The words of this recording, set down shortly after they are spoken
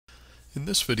In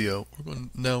this video,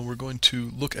 we're going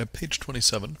to look at page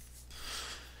 27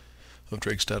 of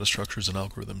Drake's Data Structures and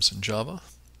Algorithms in Java,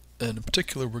 and in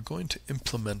particular we're going to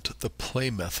implement the play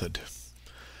method.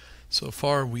 So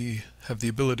far we have the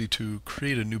ability to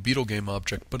create a new BeetleGame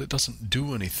object, but it doesn't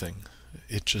do anything.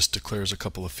 It just declares a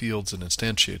couple of fields and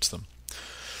instantiates them.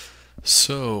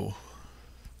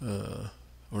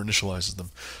 Or initializes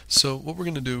them. So what we're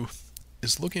going to do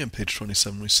is, looking at page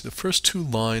 27, we see the first two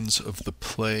lines of the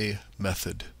play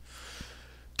method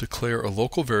declare a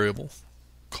local variable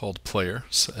called player,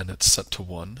 and it's set to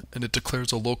 1, and it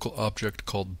declares a local object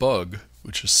called bug,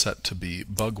 which is set to be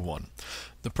bug1.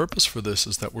 The purpose for this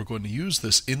is that we're going to use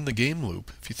this in the game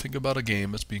loop. If you think about a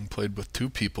game as being played with two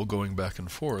people going back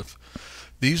and forth,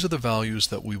 these are the values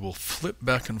that we will flip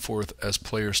back and forth as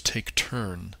players take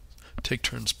turns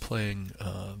playing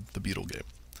the BeetleGame.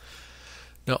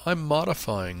 Now I'm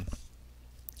modifying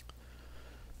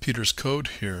Peter's code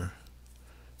here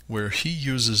where he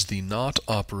uses the not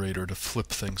operator to flip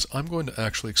things. I'm going to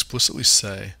actually explicitly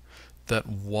say that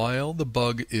while the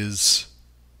bug is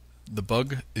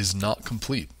not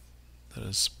complete, that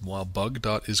is, while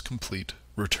bug.isComplete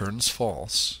returns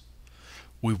false,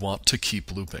 we want to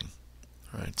keep looping.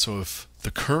 Right? So if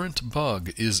the current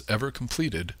bug is ever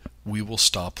completed, we will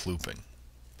stop looping.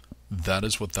 That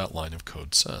is what that line of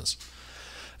code says.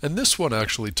 And this one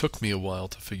actually took me a while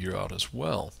to figure out as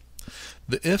well.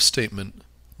 The if statement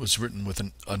was written with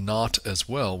a not as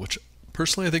well, which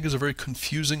personally I think is a very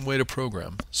confusing way to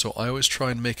program. So I always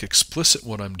try and make explicit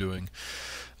what I'm doing.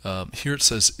 Here it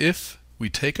says if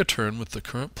we take a turn with the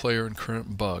current player and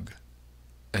current bug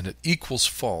and it equals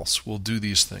false, we'll do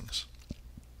these things.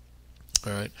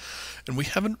 Alright, and we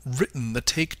haven't written the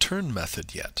take turn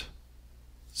method yet.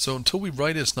 So until we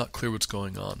write it, it's not clear what's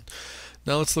going on.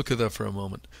 Now let's look at that for a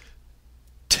moment.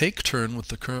 Take turn with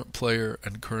the current player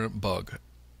and current bug,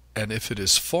 and if it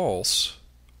is false,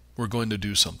 we're going to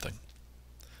do something.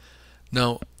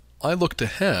 Now, I looked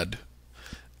ahead,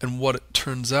 and what it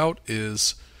turns out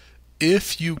is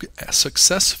if you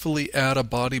successfully add a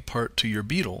body part to your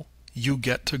beetle, you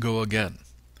get to go again.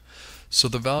 So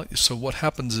what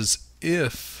happens is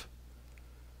if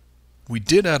we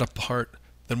did add a part,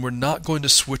 then we're not going to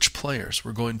switch players.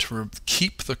 We're going to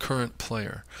keep the current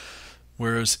player.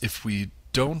 Whereas if we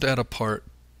don't add a part,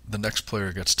 the next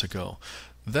player gets to go.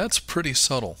 That's pretty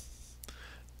subtle.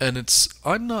 And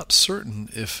I'm not certain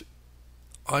if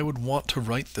I would want to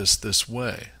write this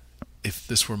way if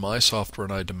this were my software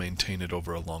and I had to maintain it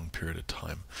over a long period of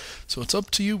time. So it's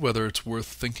up to you whether it's worth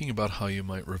thinking about how you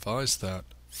might revise that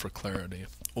for clarity,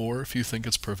 or if you think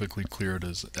it's perfectly clear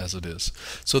as it is.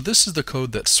 So this is the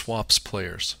code that swaps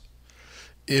players.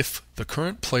 If the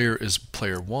current player is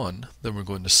player 1, then we're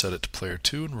going to set it to player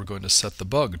 2, and we're going to set the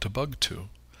bug to bug 2.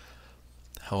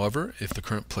 However, if the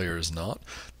current player is not,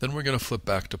 then we're going to flip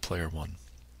back to player 1.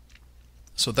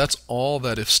 So that's all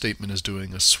that if statement is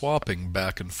doing, is swapping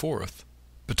back and forth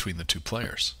between the two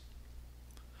players.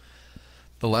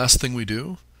 The last thing we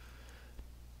do,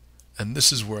 and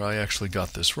this is where I actually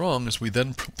got this wrong, is we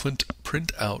then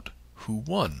print out who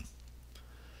won.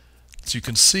 So you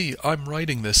can see I'm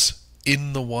writing this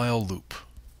in the while loop.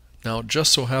 Now it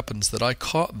just so happens that I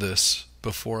caught this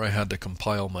before I had to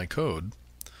compile my code.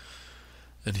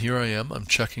 And here I am, I'm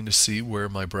checking to see where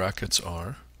my brackets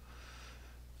are.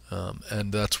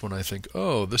 And that's when I think,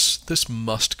 oh, this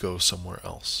must go somewhere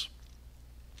else.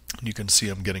 And you can see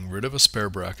I'm getting rid of a spare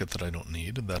bracket that I don't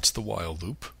need, and that's the while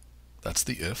loop. That's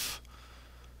the if.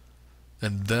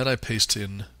 And then I paste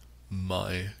in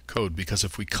my code, because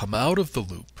if we come out of the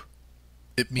loop,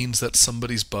 it means that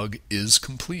somebody's bug is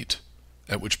complete,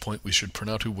 at which point we should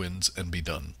print out who wins and be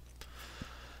done.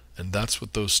 And that's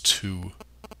what those two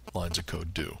lines of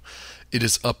code do. It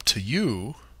is up to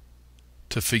you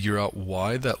to figure out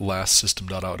why that last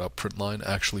system.out print line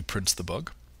actually prints the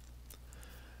bug.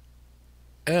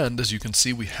 And as you can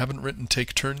see, we haven't written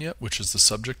take turn yet, which is the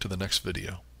subject of the next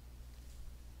video.